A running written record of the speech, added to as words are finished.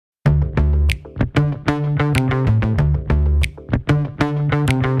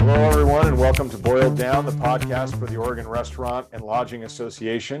Boiled Down, the podcast for the Oregon Restaurant and Lodging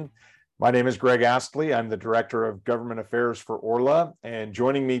Association. My name is Greg Astley. I'm the Director of Government Affairs for Orla, and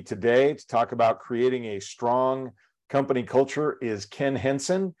joining me today to talk about creating a strong company culture is Ken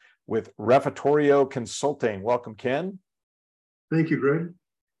Henson with Refettorio Consulting. Welcome, Ken. Thank you, Greg.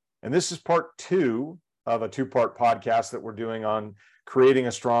 And this is part two of a two-part podcast that we're doing on creating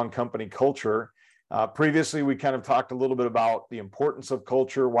a strong company culture. Previously, we kind of talked a little bit about the importance of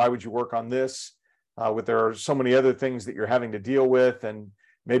culture. Why would you work on this? There are so many other things that you're having to deal with, and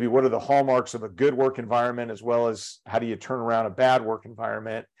maybe what are the hallmarks of a good work environment, as well as how do you turn around a bad work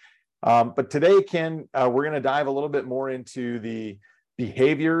environment. But today, Ken, we're going to dive a little bit more into the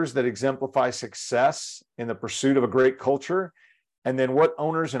behaviors that exemplify success in the pursuit of a great culture, and then what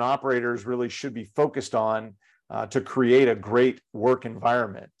owners and operators really should be focused on to create a great work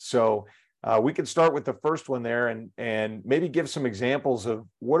environment. So we can start with the first one there and maybe give some examples of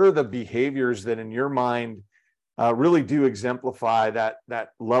what are the behaviors that in your mind really do exemplify that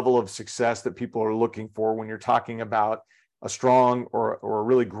level of success that people are looking for when you're talking about a strong or a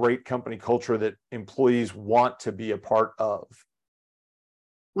really great company culture that employees want to be a part of.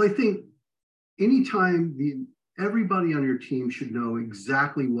 Well, I think anytime everybody on your team should know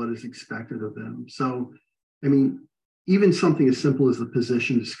exactly what is expected of them. So, I mean, even something as simple as the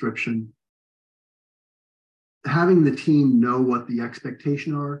position description, having the team know what the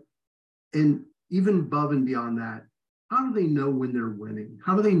expectations are, and even above and beyond that, how do they know when they're winning?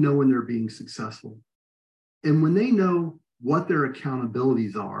 How do they know when they're being successful? And when they know what their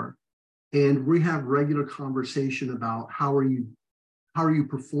accountabilities are, and we have regular conversation about how are you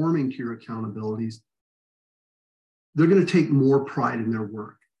performing to your accountabilities, they're going to take more pride in their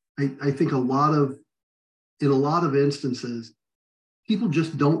work. I think in a lot of instances, people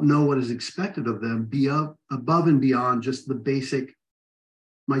just don't know what is expected of them above and beyond just the basic,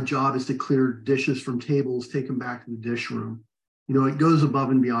 my job is to clear dishes from tables, take them back to the dish room. You know, it goes above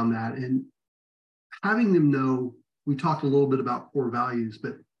and beyond that. And having them know, we talked a little bit about core values,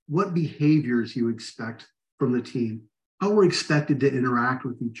 but what behaviors you expect from the team, how we're expected to interact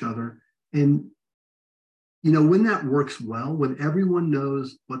with each other. And, you know, when that works well, when everyone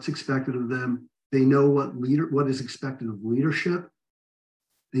knows what's expected of them, they know what is expected of leadership,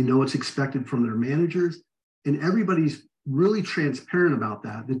 they know what's expected from their managers, and everybody's really transparent about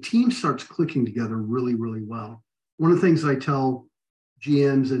that, the team starts clicking together really, really well. One of the things I tell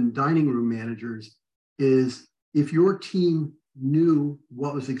GMs and dining room managers is if your team knew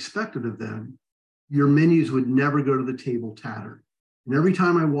what was expected of them, your menus would never go to the table tattered. And every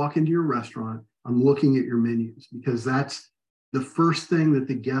time I walk into your restaurant, I'm looking at your menus because that's the first thing that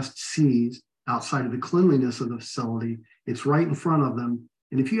the guest sees outside of the cleanliness of the facility. It's right in front of them.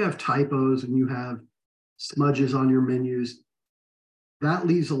 And if you have typos and you have smudges on your menus, that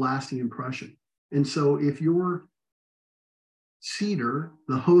leaves a lasting impression. And so if your seater,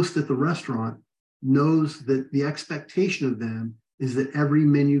 the host at the restaurant, knows that the expectation of them is that every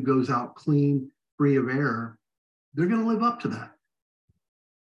menu goes out clean, free of error, they're going to live up to that.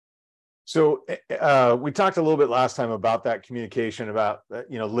 So we talked a little bit last time about that communication, about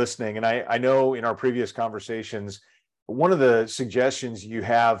listening. And I know in our previous conversations, one of the suggestions you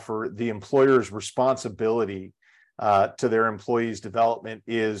have for the employer's responsibility to their employees' development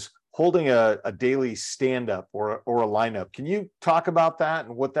is holding a daily stand-up or a lineup. Can you talk about that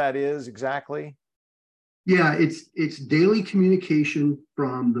and what that is exactly? Yeah, it's daily communication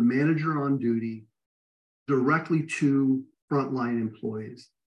from the manager on duty directly to frontline employees.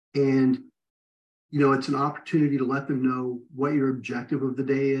 And, you know, it's an opportunity to let them know what your objective of the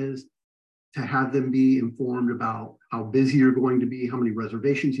day is, to have them be informed about how busy you're going to be, how many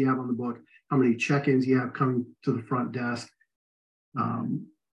reservations you have on the book, how many check-ins you have coming to the front desk,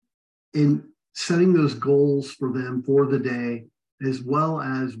 and setting those goals for them for the day, as well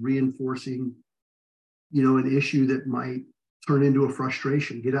as reinforcing, you know, an issue that might turn into a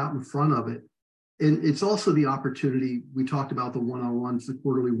frustration, get out in front of it. And it's also the opportunity, we talked about the one-on-ones, the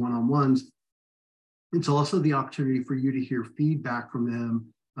quarterly one-on-ones. It's also the opportunity for you to hear feedback from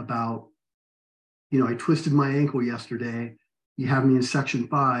them about, you know, I twisted my ankle yesterday. You have me in section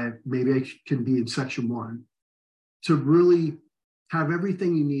 5. Maybe I can be in section 1. To really have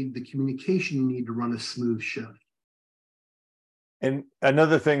everything you need, the communication you need to run a smooth shift. And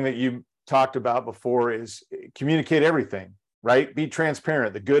another thing that you talked about before is communicate everything, right? Be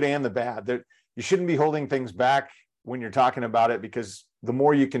transparent, the good and the bad. That you shouldn't be holding things back when you're talking about it, because the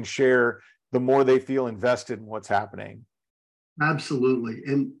more you can share, the more they feel invested in what's happening. Absolutely.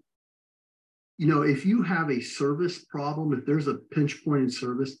 And you know, if you have a service problem, if there's a pinch point in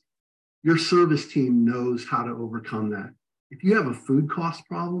service, your service team knows how to overcome that. If you have a food cost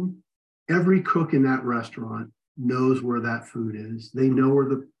problem, Every cook in that restaurant knows where that food is. They know where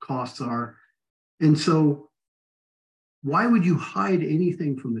the costs are. And so why would you hide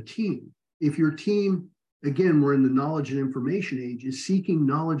anything from the team? If your team, again, we're in the knowledge and information age, is seeking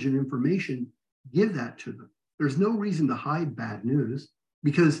knowledge and information, give that to them. There's no reason to hide bad news,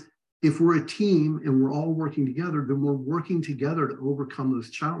 because if we're a team and we're all working together, then we're working together to overcome those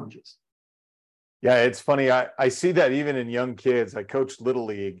challenges. Yeah, it's funny. I see that even in young kids. I coached Little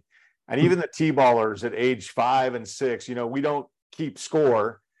League, and even the T-ballers at age 5 and 6, we don't keep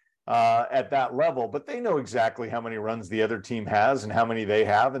score at that level, but they know exactly how many runs the other team has and how many they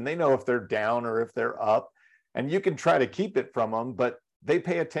have, and they know if they're down or if they're up, and you can try to keep it from them, but they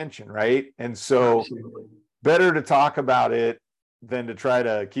pay attention, right? And so Absolutely. Better to talk about it than to try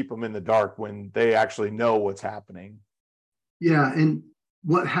to keep them in the dark when they actually know what's happening. Yeah, and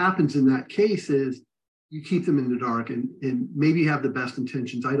what happens in that case is you keep them in the dark, and maybe you have the best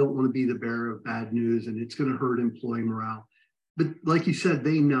intentions. I don't want to be the bearer of bad news, and it's going to hurt employee morale. But like you said,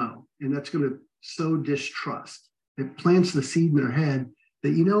 they know, and that's going to sow distrust. It plants the seed in their head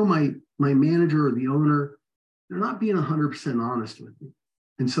that, my manager or the owner, they're not being 100% honest with me.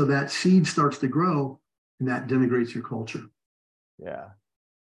 And so that seed starts to grow, and that denigrates your culture. Yeah.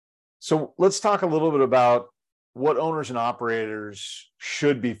 So let's talk a little bit about what owners and operators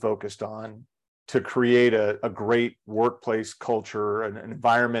should be focused on to create a great workplace culture, an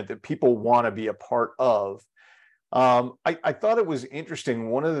environment that people want to be a part of. I thought it was interesting.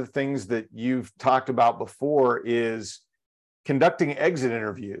 One of the things that you've talked about before is conducting exit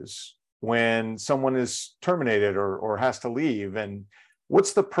interviews when someone is terminated or has to leave. And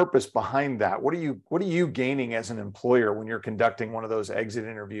what's the purpose behind that? What are you gaining as an employer when you're conducting one of those exit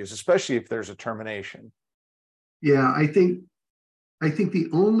interviews, especially if there's a termination? Yeah, I think the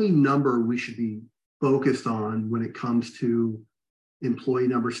only number we should be focused on when it comes to employee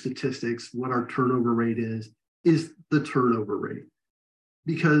number statistics, what our turnover rate is the turnover rate.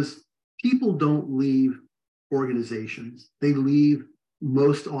 Because people don't leave organizations. They leave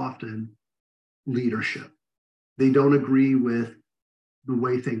most often leadership. They don't agree with the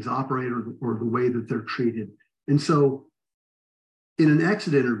way things operate or the way that they're treated. And so in an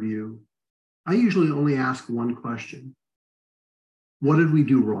exit interview, I usually only ask one question. What did we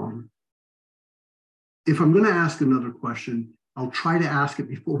do wrong? If I'm going to ask another question, I'll try to ask it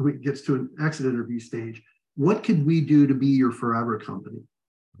before it gets to an exit interview stage. What could we do to be your forever company?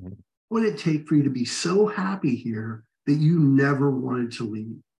 Mm-hmm. What would it take for you to be so happy here that you never wanted to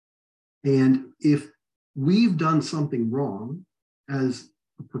leave? And if we've done something wrong as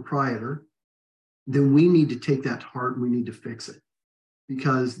a proprietor, then we need to take that to heart and we need to fix it,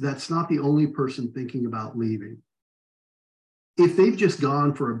 because that's not the only person thinking about leaving. If they've just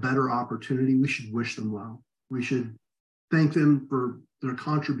gone for a better opportunity, we should wish them well. We should thank them for their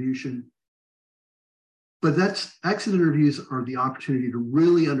contribution. But exit interviews are the opportunity to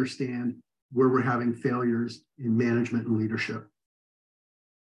really understand where we're having failures in management and leadership.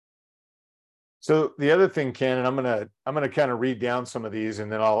 So the other thing, Ken, and I'm gonna kind of read down some of these,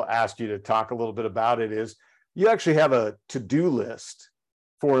 and then I'll ask you to talk a little bit about it, is you actually have a to-do list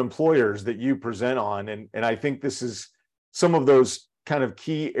for employers that you present on. And I think this is some of those kind of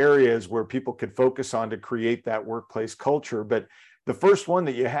key areas where people could focus on to create that workplace culture. But the first one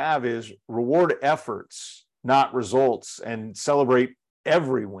that you have is reward efforts, not results, and celebrate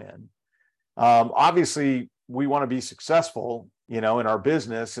every win. Obviously, we want to be successful, in our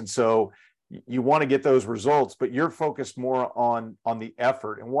business. And so you want to get those results, but you're focused more on the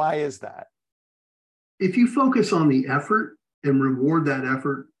effort. And why is that? If you focus on the effort and reward that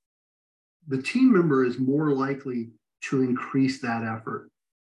effort, the team member is more likely to increase that effort.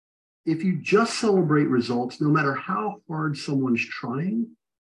 If you just celebrate results, no matter how hard someone's trying,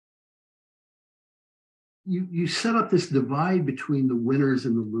 you set up this divide between the winners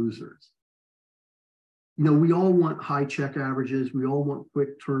and the losers. We all want high check averages. We all want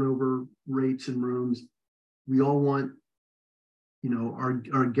quick turnover rates in rooms. We all want,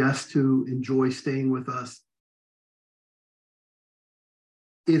 our guests to enjoy staying with us.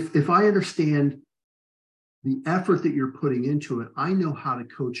 If I understand the effort that you're putting into it, I know how to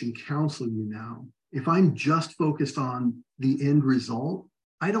coach and counsel you now. If I'm just focused on the end result,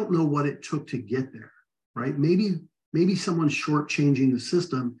 I don't know what it took to get there, right? Maybe someone's shortchanging the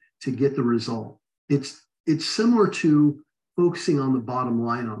system to get the result. It's similar to focusing on the bottom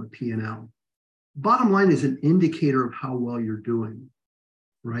line on a P&L. Bottom line is an indicator of how well you're doing,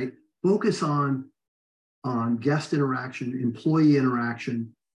 right? Focus on guest interaction, employee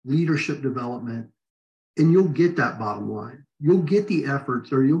interaction, leadership development, and you'll get that bottom line. You'll get the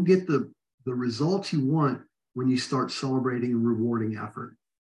efforts, or you'll get the results you want when you start celebrating and rewarding effort.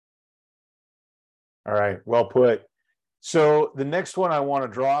 All right, well put. So the next one I want to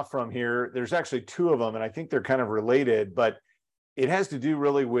draw from here, there's actually two of them, and I think they're kind of related, but it has to do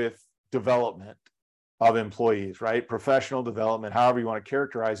really with development of employees, right? Professional development, however you want to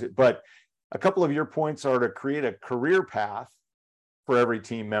characterize it. But a couple of your points are to create a career path for every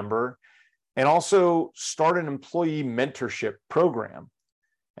team member and also start an employee mentorship program.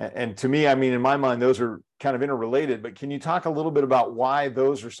 And to me, I mean, in my mind, those are kind of interrelated, but can you talk a little bit about why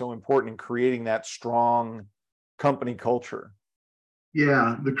those are so important in creating that strong company culture?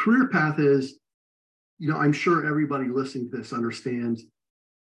 Yeah, the career path is, I'm sure everybody listening to this understands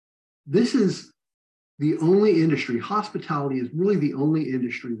this is the only industry, hospitality is really the only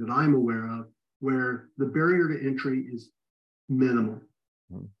industry that I'm aware of where the barrier to entry is minimal.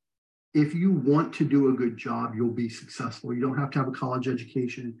 Mm-hmm. If you want to do a good job, you'll be successful. You don't have to have a college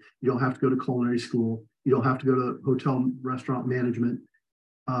education. You don't have to go to culinary school. You don't have to go to hotel restaurant management.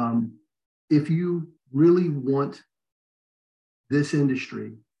 If you really want this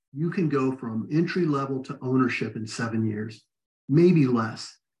industry, you can go from entry level to ownership in 7 years, maybe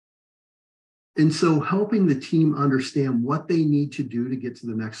less. And so helping the team understand what they need to do to get to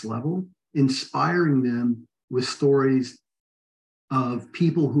the next level, inspiring them with stories of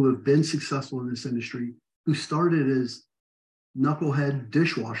people who have been successful in this industry, who started as knucklehead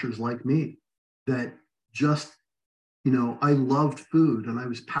dishwashers like me, that just, I loved food and I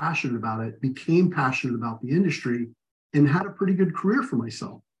was passionate about it, became passionate about the industry, and had a pretty good career for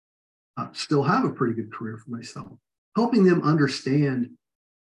myself. Still have a pretty good career for myself. Helping them understand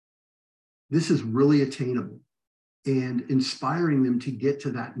this is really attainable and inspiring them to get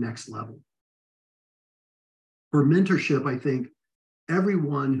to that next level. For mentorship, I think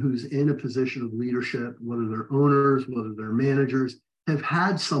everyone who's in a position of leadership, whether they're owners, whether they're managers, have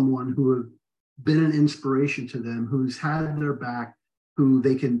had someone who have been an inspiration to them, who's had their back, who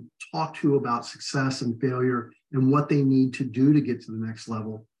they can talk to about success and failure and what they need to do to get to the next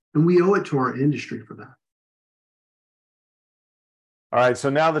level. And we owe it to our industry for that. All right, so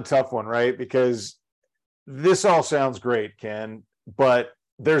now the tough one, right? Because this all sounds great, Ken, but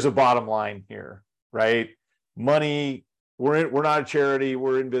there's a bottom line here, right? Money, we're not a charity,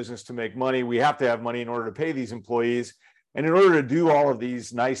 we're in business to make money. We have to have money in order to pay these employees. And in order to do all of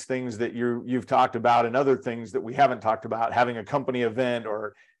these nice things that you've talked about and other things that we haven't talked about, having a company event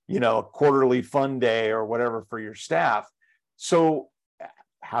or, a quarterly fun day or whatever for your staff. So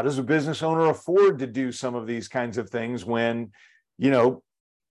how does a business owner afford to do some of these kinds of things when,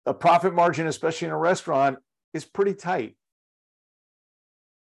 a profit margin, especially in a restaurant, is pretty tight?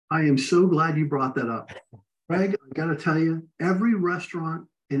 I am so glad you brought that up. Greg, I got to tell you, every restaurant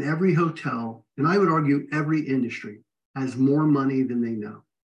and every hotel, and I would argue every industry, has more money than they know.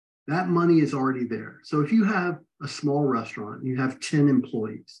 That money is already there. So if you have a small restaurant, you have 10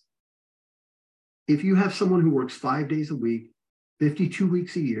 employees. If you have someone who works 5 days a week, 52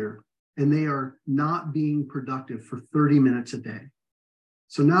 weeks a year, and they are not being productive for 30 minutes a day.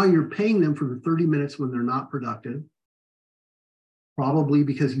 So now you're paying them for the 30 minutes when they're not productive, probably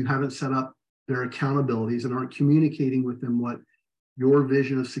because you haven't set up their accountabilities and aren't communicating with them what your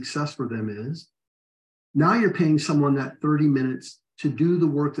vision of success for them is. Now you're paying someone that 30 minutes to do the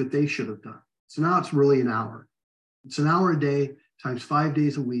work that they should have done. So now it's really an hour. It's an hour a day times 5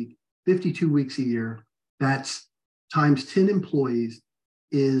 days a week, 52 weeks a year. That's times 10 employees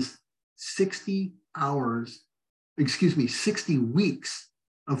is 60 weeks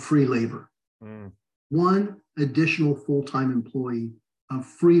of free labor. One additional full-time employee of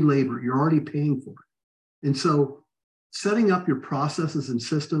free labor you're already paying for. And so setting up your processes and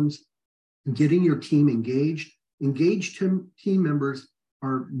systems, getting your team engaged team members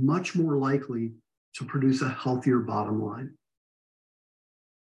are much more likely to produce a healthier bottom line.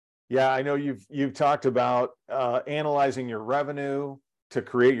 Yeah, I know you've talked about analyzing your revenue to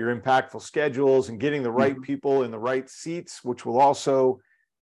create your impactful schedules and getting the right people in the right seats, which will also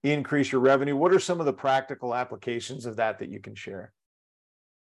increase your revenue. What are some of the practical applications of that you can share?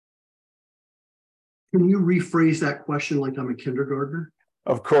 Can you rephrase that question like I'm a kindergartner?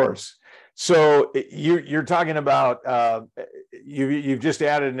 Of course. So you're talking about you've just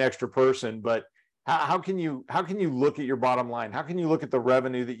added an extra person, but how can you look at your bottom line? How can you look at the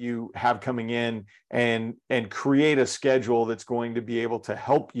revenue that you have coming in and create a schedule that's going to be able to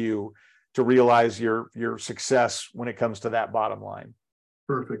help you to realize your success when it comes to that bottom line?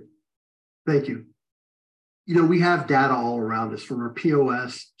 Perfect. Thank you. We have data all around us from our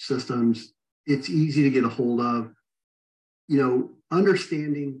POS systems. It's easy to get a hold of.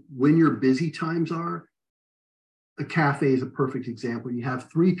 Understanding when your busy times are. A cafe is a perfect example. You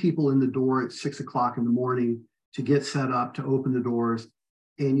have 3 people in the door at 6 o'clock in the morning to get set up, to open the doors,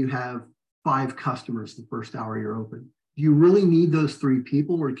 and you have 5 customers the first hour you're open? Do you really need those 3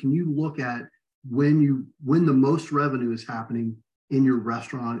 people, or can you look at when the most revenue is happening in your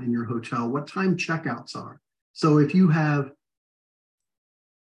restaurant, in your hotel, what time checkouts are? So if you have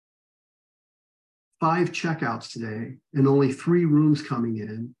 5 checkouts today and only 3 rooms coming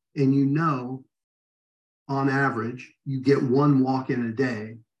in, and you know, on average, you get 1 walk-in a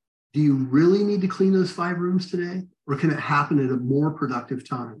day, do you really need to clean those 5 rooms today? Or can it happen at a more productive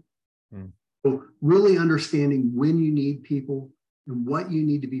time? So really understanding when you need people and what you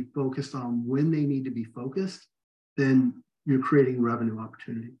need to be focused on when they need to be focused, then you're creating revenue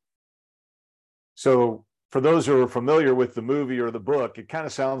opportunity. So for those who are familiar with the movie or the book, it kind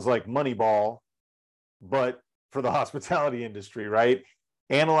of sounds like Moneyball, but for the hospitality industry, right?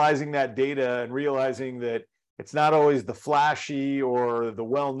 Analyzing that data and realizing that it's not always the flashy or the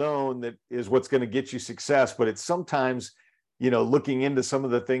well-known that is what's going to get you success, but it's sometimes, looking into some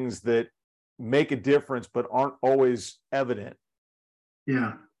of the things that make a difference but aren't always evident.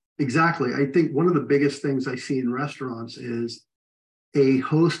 Yeah, exactly. I think one of the biggest things I see in restaurants is a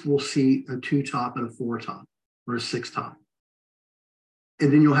host will seat a 2-top and a 4-top or a 6-top.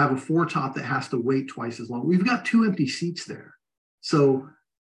 And then you'll have a 4-top that has to wait twice as long. We've got 2 empty seats there. So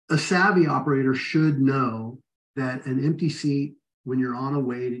a savvy operator should know that an empty seat when you're on a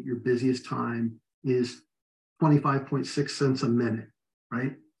wait at your busiest time is 25.6 cents a minute,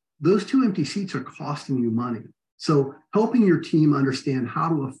 right? Those 2 empty seats are costing you money. So helping your team understand how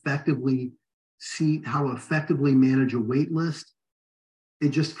to effectively seat, how to effectively manage a wait list, it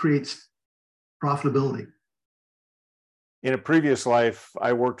just creates profitability. In a previous life,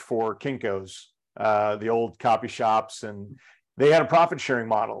 I worked for Kinko's, the old copy shops, and they had a profit sharing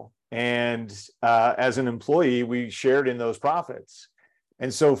model. And as an employee, we shared in those profits.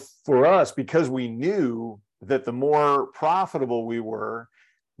 And so for us, because we knew that the more profitable we were,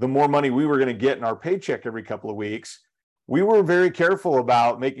 the more money we were going to get in our paycheck every couple of weeks, we were very careful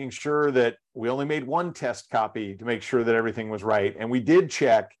about making sure that we only made 1 test copy to make sure that everything was right. And we did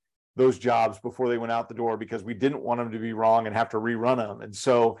check those jobs before they went out the door because we didn't want them to be wrong and have to rerun them. And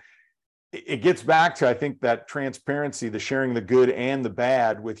so it gets back to, I think, that transparency, the sharing the good and the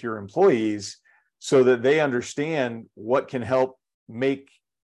bad with your employees so that they understand what can help make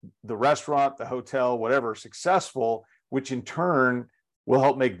the restaurant, the hotel, whatever, successful, which in turn will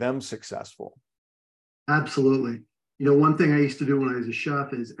help make them successful. Absolutely. One thing I used to do when I was a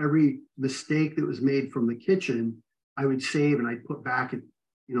chef is every mistake that was made from the kitchen, I would save and I'd put back at,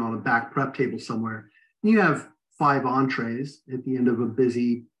 on a back prep table somewhere. You have 5 entrees at the end of a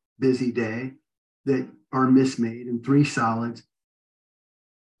busy day that are mismade and 3 salads.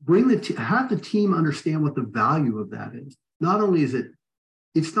 Have the team understand what the value of that is. Not only is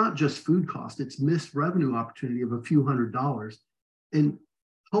it's not just food cost, it's missed revenue opportunity of a few $100s, and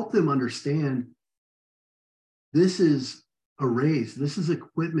help them understand this is a raise. This is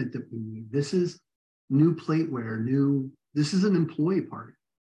equipment that we need. This is new plateware, this is an employee party.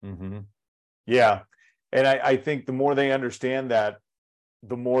 Mm-hmm. Yeah. And I think the more they understand that,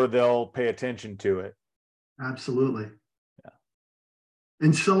 the more they'll pay attention to it. Absolutely. Yeah.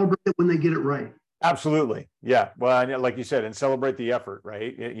 And celebrate it when they get it right. Absolutely. Yeah. Well, like you said, and celebrate the effort,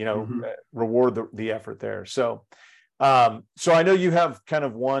 right? Reward the effort there. So I know you have kind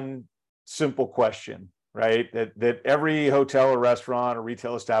of one simple question, right? That every hotel or restaurant or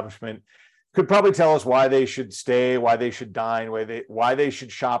retail establishment could probably tell us why they should stay, why they should dine, why they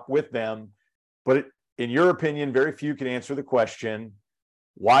should shop with them. But in your opinion, very few can answer the question,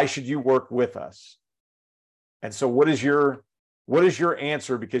 why should you work with us? And so what is your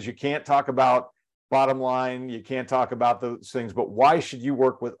answer? Because you can't talk about bottom line, you can't talk about those things, but why should you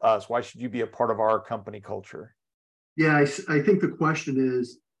work with us? Why should you be a part of our company culture? Yeah, I think the question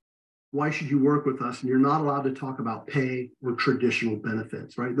is, why should you work with us? And you're not allowed to talk about pay or traditional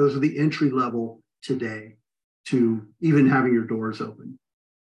benefits, right? Those are the entry level today to even having your doors open.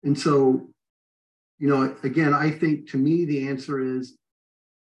 And so, again, I think to me, the answer is,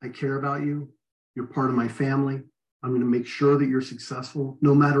 I care about you. You're part of my family. I'm going to make sure that you're successful.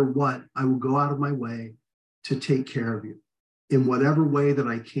 No matter what, I will go out of my way to take care of you in whatever way that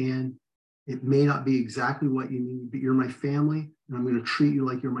I can. It may not be exactly what you need, but you're my family, and I'm going to treat you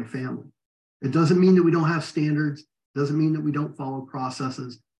like you're my family. It doesn't mean that we don't have standards. It doesn't mean that we don't follow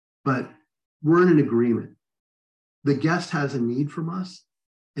processes, but we're in an agreement. The guest has a need from us,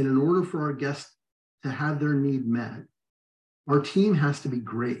 and in order for our guests to have their need met, our team has to be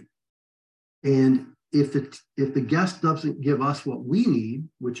great. And if the guest doesn't give us what we need,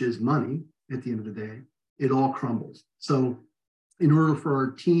 which is money at the end of the day, it all crumbles. So in order for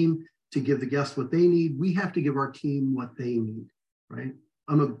our team to give the guests what they need, we have to give our team what they need, right?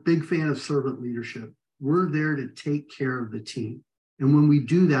 I'm a big fan of servant leadership. We're there to take care of the team. And when we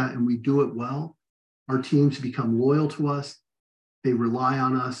do that and we do it well, our teams become loyal to us, they rely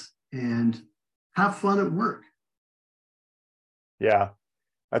on us, and have fun at work. Yeah,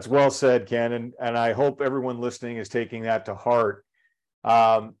 that's well said, Ken. And I hope everyone listening is taking that to heart.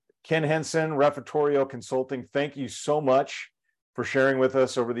 Ken Henson, Refettorio Consulting, thank you so much for sharing with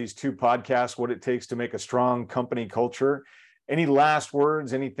us over these 2 podcasts what it takes to make a strong company culture. Any last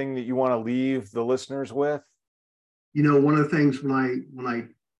words, anything that you want to leave the listeners with? One of the things when I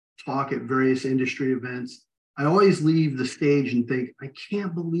talk at various industry events, I always leave the stage and think, I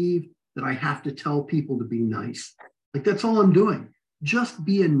can't believe that I have to tell people to be nice. Like, that's all I'm doing. Just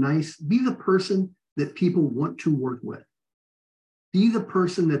be the person that people want to work with. Be the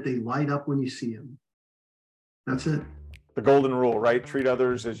person that they light up when you see them. That's it. The golden rule, right? Treat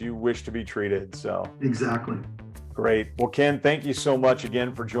others as you wish to be treated. So exactly. Great. Well, Ken, thank you so much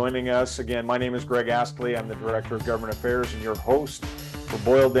again for joining us. Again, my name is Greg Astley. I'm the Director of Government Affairs and your host for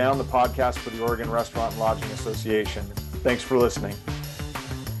Boiled Down, the podcast for the Oregon Restaurant and Lodging Association. Thanks for listening.